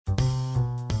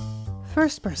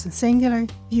First person singular,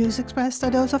 views expressed are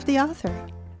those of the author.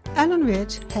 Alan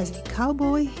Ritch has a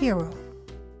cowboy hero.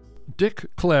 Dick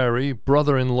Clary,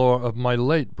 brother-in-law of my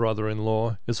late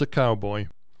brother-in-law, is a cowboy.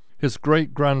 His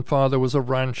great-grandfather was a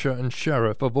rancher and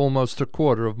sheriff of almost a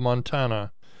quarter of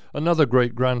Montana. Another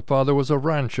great-grandfather was a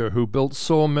rancher who built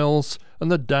sawmills and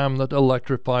the dam that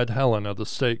electrified Helena, the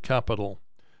state capital.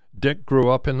 Dick grew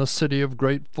up in the city of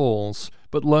Great Falls,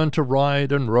 but learned to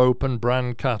ride and rope and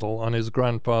brand cattle on his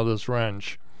grandfather's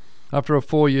ranch. After a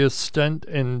 4-year stint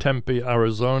in Tempe,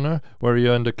 Arizona, where he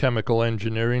earned a chemical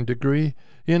engineering degree,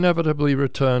 he inevitably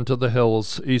returned to the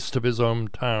hills east of his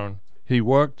hometown. He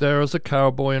worked there as a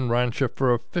cowboy and rancher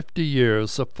for 50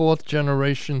 years, a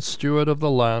fourth-generation steward of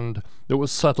the land that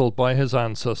was settled by his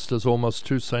ancestors almost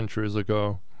 2 centuries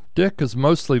ago. Dick has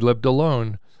mostly lived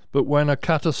alone, but when a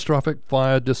catastrophic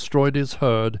fire destroyed his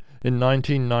herd in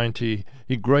 1990,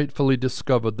 he gratefully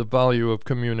discovered the value of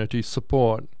community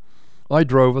support. I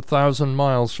drove 1,000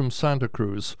 miles from Santa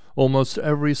Cruz almost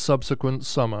every subsequent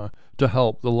summer to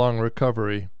help the long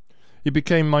recovery. He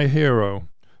became my hero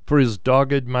for his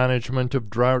dogged management of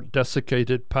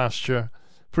drought-desiccated pasture,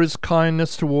 for his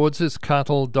kindness towards his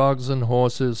cattle, dogs, and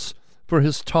horses, for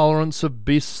his tolerance of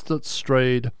beasts that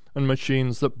strayed and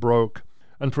machines that broke,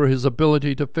 and for his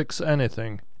ability to fix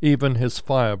anything, even his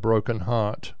fire-broken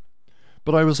heart.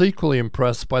 But I was equally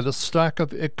impressed by the stack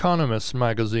of Economist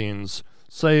magazines,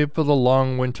 save for the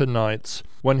long winter nights,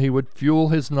 when he would fuel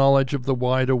his knowledge of the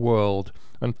wider world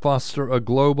and foster a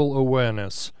global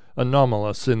awareness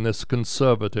anomalous in this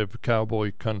conservative cowboy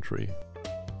country.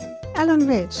 Alan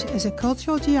Ritch is a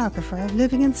cultural geographer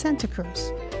living in Santa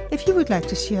Cruz. If you would like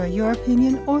to share your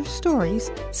opinion or stories,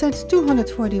 send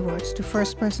 240 words to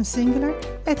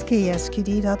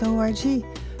firstpersonsingular@ksqd.org.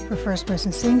 For First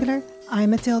Person Singular, I'm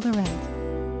Matilda Rand.